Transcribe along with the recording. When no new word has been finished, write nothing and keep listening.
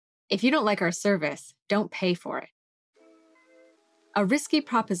If you don't like our service, don't pay for it. A risky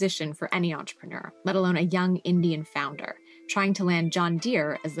proposition for any entrepreneur, let alone a young Indian founder, trying to land John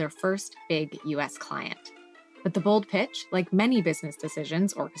Deere as their first big US client. But the bold pitch, like many business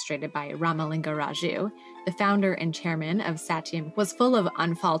decisions orchestrated by Ramalinga Raju, the founder and chairman of Satyam, was full of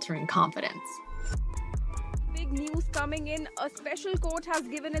unfaltering confidence. Big news coming in. A special court has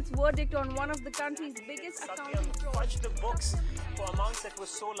given its verdict on one of the country's biggest accounting frauds. Fudged the books for amounts that were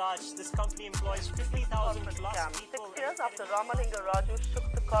so large. This company employs 50,000 plus people. 6 years after Ramalinga Raju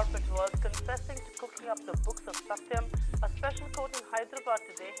shook the corporate world, confessing to cooking up the books of Satyam, a special court in Hyderabad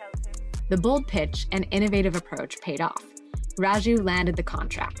today held him. The bold pitch and innovative approach paid off. Raju landed the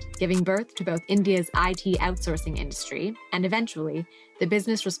contract, giving birth to both India's IT outsourcing industry and eventually the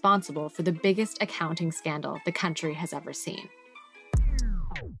business responsible for the biggest accounting scandal the country has ever seen.